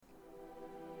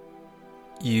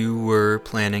You were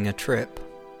planning a trip,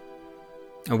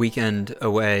 a weekend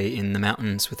away in the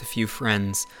mountains with a few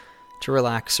friends to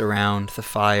relax around the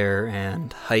fire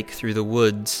and hike through the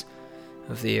woods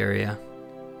of the area.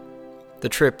 The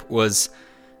trip was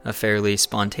a fairly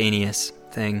spontaneous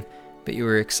thing, but you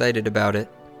were excited about it,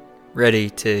 ready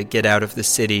to get out of the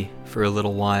city for a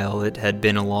little while. It had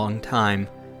been a long time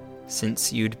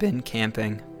since you'd been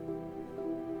camping.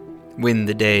 When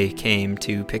the day came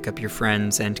to pick up your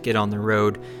friends and get on the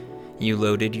road, you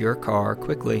loaded your car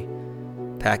quickly,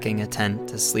 packing a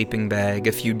tent, a sleeping bag,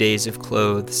 a few days of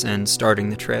clothes, and starting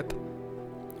the trip.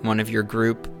 One of your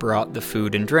group brought the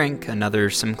food and drink, another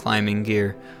some climbing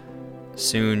gear.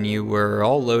 Soon you were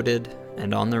all loaded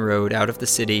and on the road out of the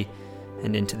city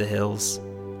and into the hills.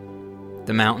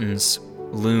 The mountains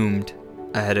loomed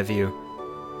ahead of you,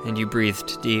 and you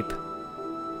breathed deep.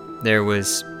 There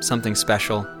was something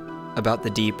special about the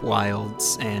deep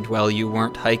wilds, and while you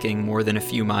weren't hiking more than a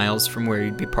few miles from where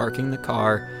you'd be parking the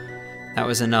car, that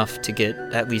was enough to get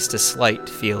at least a slight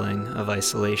feeling of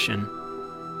isolation.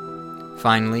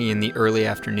 Finally, in the early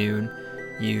afternoon,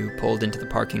 you pulled into the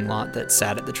parking lot that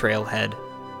sat at the trailhead,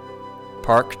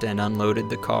 parked and unloaded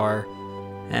the car,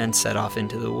 and set off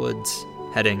into the woods,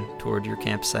 heading toward your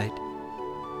campsite.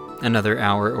 Another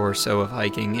hour or so of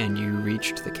hiking and you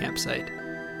reached the campsite,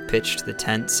 pitched the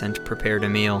tents, and prepared a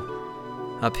meal.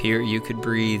 Up here you could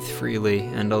breathe freely,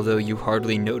 and although you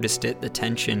hardly noticed it, the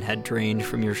tension had drained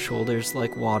from your shoulders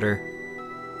like water.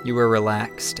 You were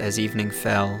relaxed as evening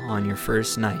fell on your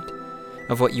first night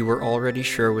of what you were already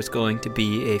sure was going to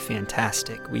be a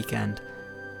fantastic weekend.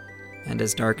 And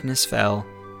as darkness fell,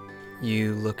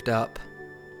 you looked up,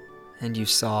 and you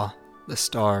saw the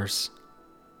stars.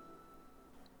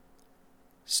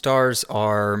 Stars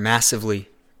are massively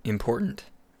important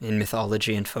in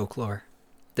mythology and folklore.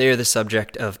 They are the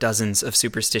subject of dozens of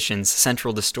superstitions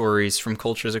central to stories from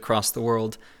cultures across the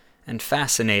world, and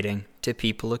fascinating to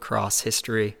people across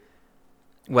history.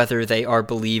 Whether they are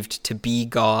believed to be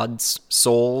gods,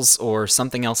 souls, or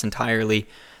something else entirely,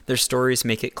 their stories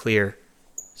make it clear.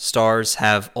 Stars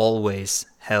have always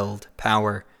held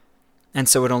power, and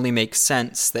so it only makes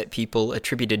sense that people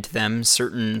attributed to them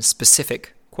certain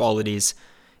specific qualities,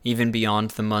 even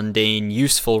beyond the mundane,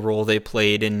 useful role they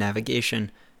played in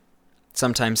navigation.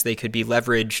 Sometimes they could be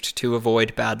leveraged to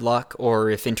avoid bad luck, or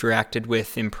if interacted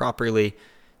with improperly,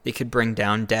 they could bring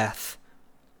down death.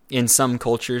 In some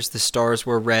cultures, the stars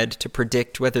were read to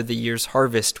predict whether the year's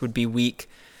harvest would be weak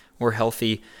or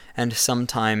healthy, and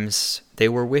sometimes they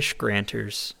were wish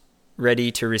granters,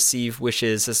 ready to receive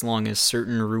wishes as long as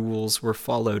certain rules were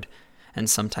followed, and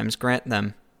sometimes grant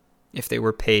them if they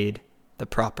were paid the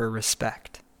proper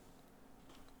respect.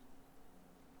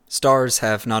 Stars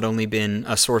have not only been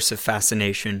a source of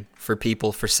fascination for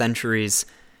people for centuries,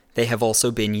 they have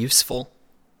also been useful.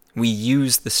 We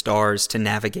use the stars to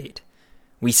navigate.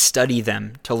 We study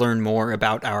them to learn more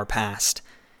about our past,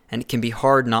 and it can be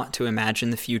hard not to imagine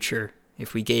the future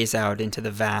if we gaze out into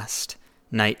the vast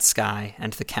night sky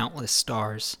and the countless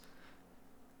stars.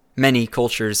 Many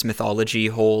cultures' mythology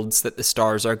holds that the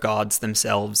stars are gods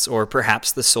themselves, or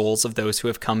perhaps the souls of those who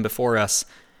have come before us.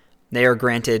 They are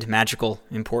granted magical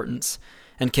importance,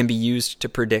 and can be used to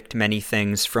predict many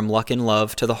things, from luck and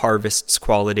love to the harvest's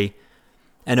quality.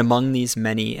 And among these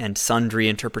many and sundry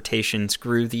interpretations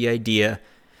grew the idea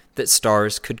that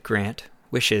stars could grant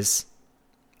wishes.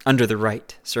 Under the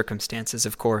right circumstances,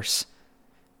 of course.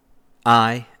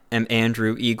 I am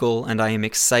Andrew Eagle, and I am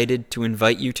excited to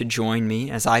invite you to join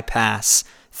me as I pass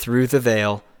through the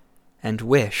veil and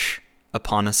wish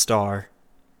upon a star.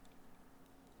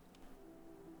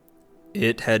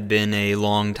 It had been a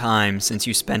long time since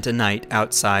you spent a night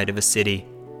outside of a city.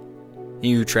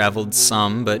 You traveled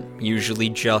some, but usually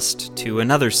just to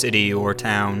another city or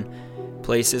town,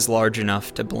 places large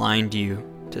enough to blind you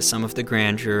to some of the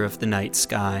grandeur of the night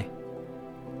sky.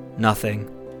 Nothing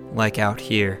like out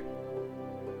here.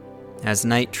 As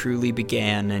night truly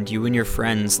began and you and your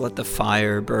friends let the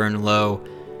fire burn low,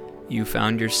 you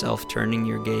found yourself turning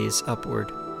your gaze upward.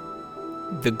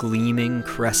 The gleaming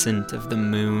crescent of the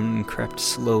moon crept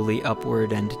slowly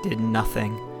upward and did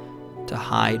nothing to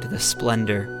hide the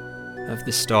splendor of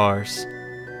the stars.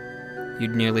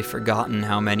 You'd nearly forgotten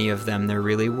how many of them there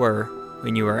really were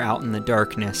when you were out in the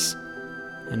darkness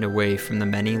and away from the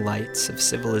many lights of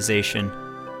civilization.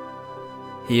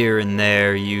 Here and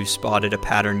there you spotted a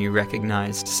pattern you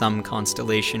recognized, some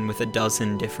constellation with a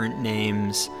dozen different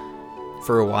names.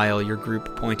 For a while, your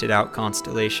group pointed out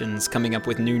constellations, coming up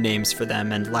with new names for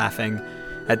them and laughing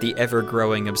at the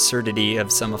ever-growing absurdity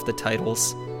of some of the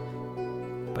titles.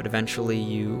 But eventually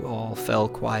you all fell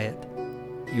quiet.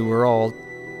 You were all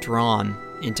drawn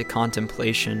into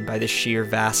contemplation by the sheer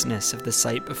vastness of the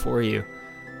sight before you.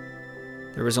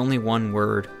 There was only one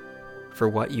word for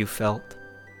what you felt: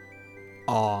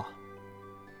 awe.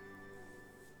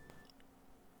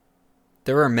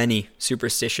 There are many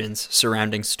superstitions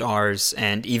surrounding stars,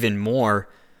 and even more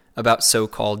about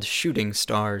so-called shooting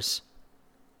stars.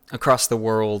 Across the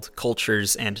world,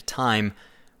 cultures, and time,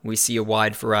 we see a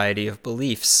wide variety of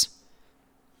beliefs.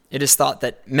 It is thought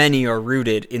that many are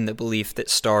rooted in the belief that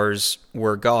stars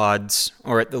were gods,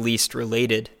 or at the least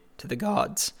related to the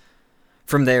gods.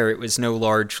 From there, it was no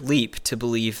large leap to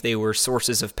believe they were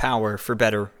sources of power, for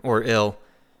better or ill.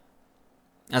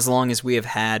 As long as we have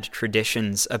had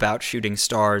traditions about shooting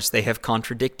stars, they have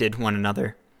contradicted one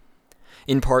another.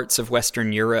 In parts of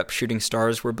Western Europe, shooting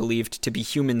stars were believed to be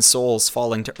human souls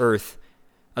falling to Earth,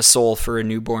 a soul for a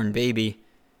newborn baby.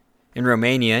 In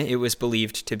Romania, it was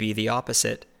believed to be the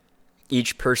opposite.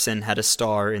 Each person had a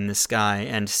star in the sky,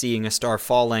 and seeing a star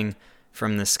falling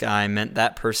from the sky meant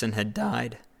that person had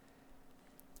died.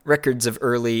 Records of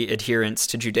early adherents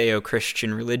to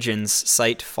Judeo-Christian religions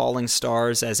cite falling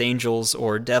stars as angels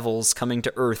or devils coming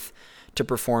to Earth to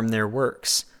perform their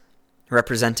works,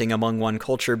 representing among one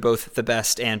culture both the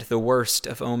best and the worst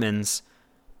of omens.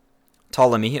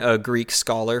 Ptolemy, a Greek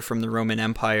scholar from the Roman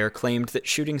Empire, claimed that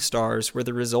shooting stars were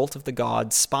the result of the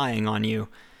gods spying on you,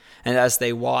 and as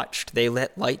they watched, they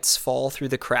let lights fall through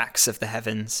the cracks of the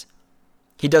heavens.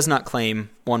 He does not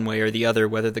claim, one way or the other,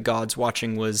 whether the gods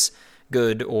watching was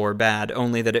good or bad,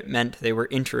 only that it meant they were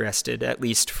interested, at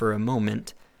least for a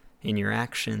moment, in your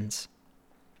actions.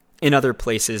 In other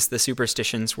places, the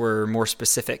superstitions were more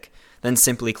specific than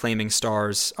simply claiming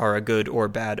stars are a good or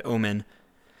bad omen.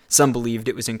 Some believed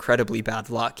it was incredibly bad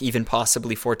luck, even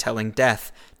possibly foretelling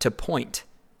death, to point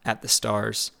at the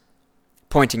stars.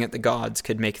 Pointing at the gods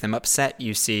could make them upset,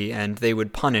 you see, and they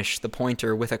would punish the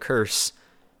pointer with a curse.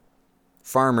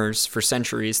 Farmers, for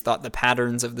centuries, thought the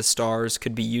patterns of the stars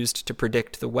could be used to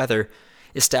predict the weather,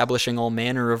 establishing all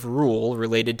manner of rule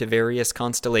related to various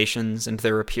constellations and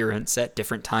their appearance at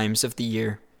different times of the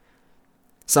year.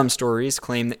 Some stories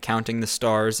claim that counting the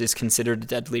stars is considered a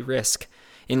deadly risk,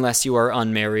 unless you are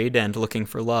unmarried and looking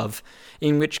for love,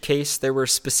 in which case there were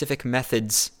specific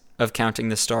methods of counting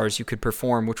the stars you could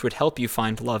perform which would help you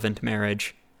find love and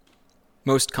marriage.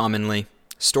 Most commonly,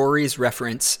 stories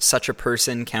reference such a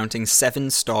person counting 7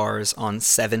 stars on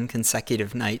 7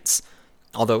 consecutive nights,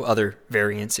 although other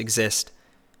variants exist.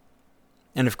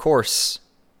 And of course,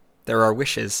 there are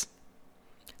wishes.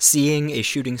 Seeing a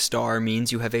shooting star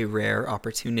means you have a rare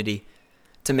opportunity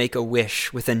to make a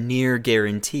wish with a near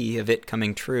guarantee of it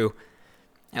coming true.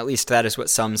 At least that is what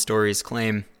some stories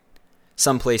claim.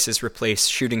 Some places replace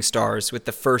shooting stars with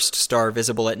the first star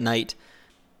visible at night,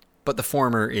 but the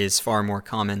former is far more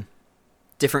common.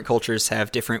 Different cultures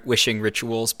have different wishing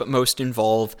rituals, but most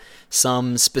involve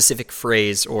some specific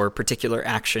phrase or particular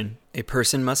action a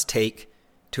person must take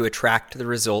to attract the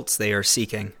results they are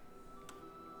seeking.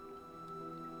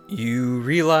 You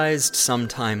realized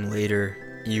sometime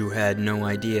later you had no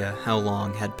idea how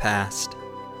long had passed.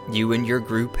 You and your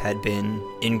group had been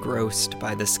engrossed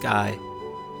by the sky.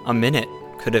 A minute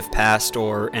could have passed,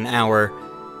 or an hour,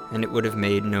 and it would have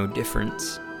made no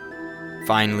difference.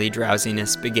 Finally,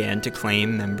 drowsiness began to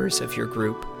claim members of your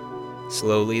group.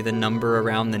 Slowly, the number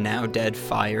around the now-dead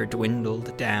fire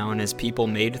dwindled down as people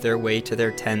made their way to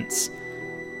their tents,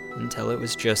 until it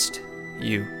was just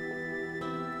you,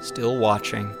 still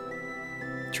watching,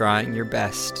 trying your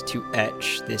best to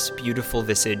etch this beautiful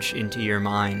visage into your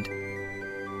mind.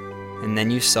 And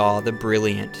then you saw the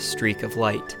brilliant streak of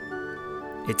light.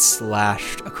 It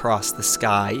slashed across the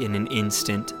sky in an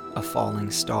instant, a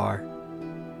falling star.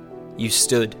 You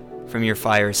stood from your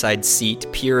fireside seat,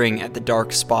 peering at the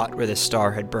dark spot where the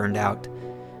star had burned out.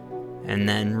 And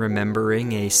then,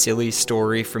 remembering a silly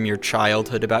story from your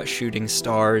childhood about shooting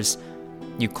stars,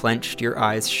 you clenched your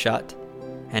eyes shut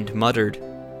and muttered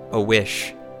a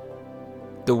wish.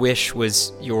 The wish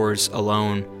was yours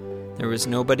alone. There was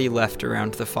nobody left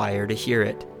around the fire to hear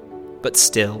it. But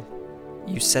still,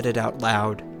 you said it out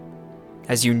loud,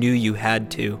 as you knew you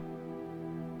had to,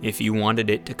 if you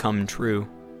wanted it to come true.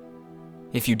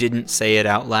 If you didn't say it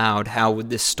out loud, how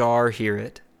would the star hear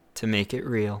it to make it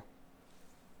real?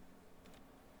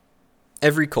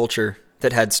 Every culture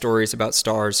that had stories about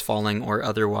stars falling or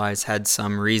otherwise had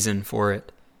some reason for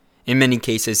it. In many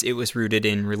cases, it was rooted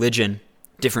in religion.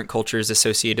 Different cultures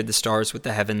associated the stars with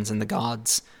the heavens and the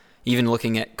gods. Even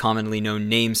looking at commonly known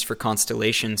names for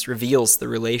constellations reveals the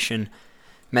relation.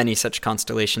 Many such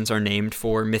constellations are named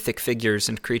for mythic figures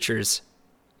and creatures.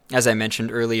 As I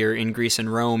mentioned earlier, in Greece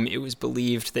and Rome, it was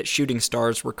believed that shooting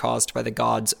stars were caused by the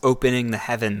gods opening the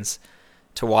heavens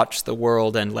to watch the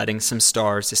world and letting some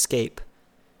stars escape.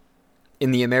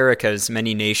 In the Americas,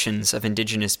 many nations of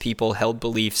indigenous people held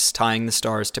beliefs tying the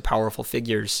stars to powerful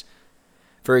figures.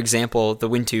 For example, the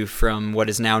Wintu from what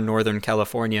is now Northern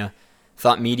California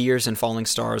thought meteors and falling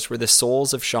stars were the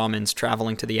souls of shamans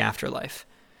traveling to the afterlife.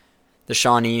 The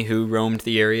Shawnee, who roamed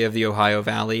the area of the Ohio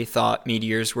Valley, thought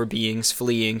meteors were beings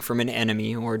fleeing from an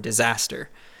enemy or disaster,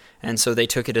 and so they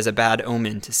took it as a bad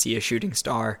omen to see a shooting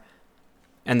star.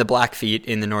 And the Blackfeet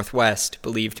in the Northwest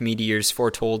believed meteors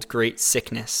foretold great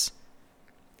sickness.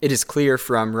 It is clear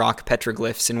from rock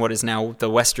petroglyphs in what is now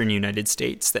the western United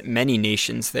States that many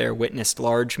nations there witnessed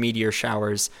large meteor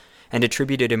showers and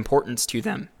attributed importance to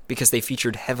them because they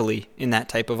featured heavily in that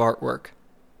type of artwork.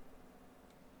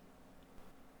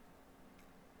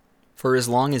 For as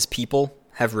long as people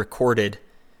have recorded,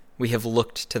 we have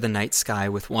looked to the night sky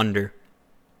with wonder.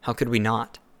 How could we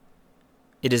not?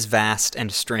 It is vast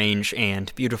and strange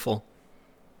and beautiful.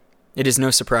 It is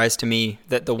no surprise to me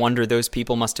that the wonder those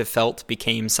people must have felt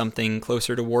became something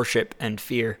closer to worship and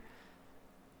fear.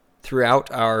 Throughout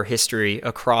our history,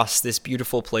 across this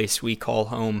beautiful place we call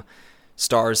home,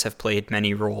 stars have played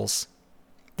many roles.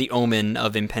 The omen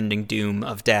of impending doom,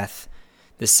 of death,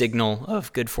 the signal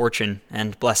of good fortune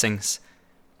and blessings.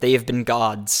 They have been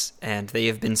gods, and they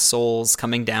have been souls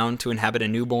coming down to inhabit a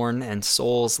newborn and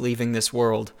souls leaving this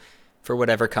world for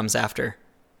whatever comes after.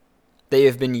 They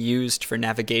have been used for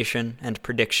navigation and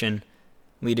prediction,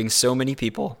 leading so many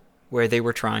people where they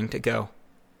were trying to go.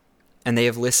 And they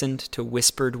have listened to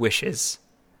whispered wishes,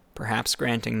 perhaps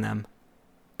granting them,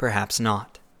 perhaps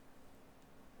not.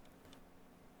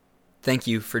 Thank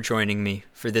you for joining me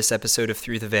for this episode of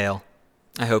Through the Veil.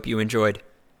 I hope you enjoyed.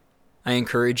 I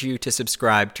encourage you to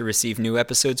subscribe to receive new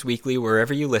episodes weekly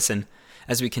wherever you listen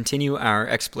as we continue our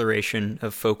exploration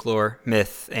of folklore,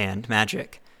 myth, and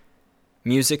magic.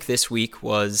 Music this week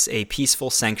was A Peaceful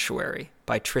Sanctuary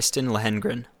by Tristan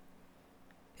Lehengren.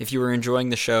 If you are enjoying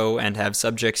the show and have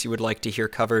subjects you would like to hear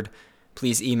covered,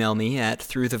 please email me at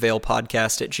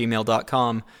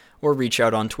throughtheveilpodcast@gmail.com or reach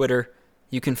out on Twitter.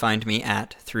 You can find me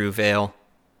at throughveil.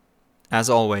 As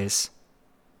always,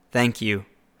 thank you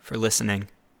for listening.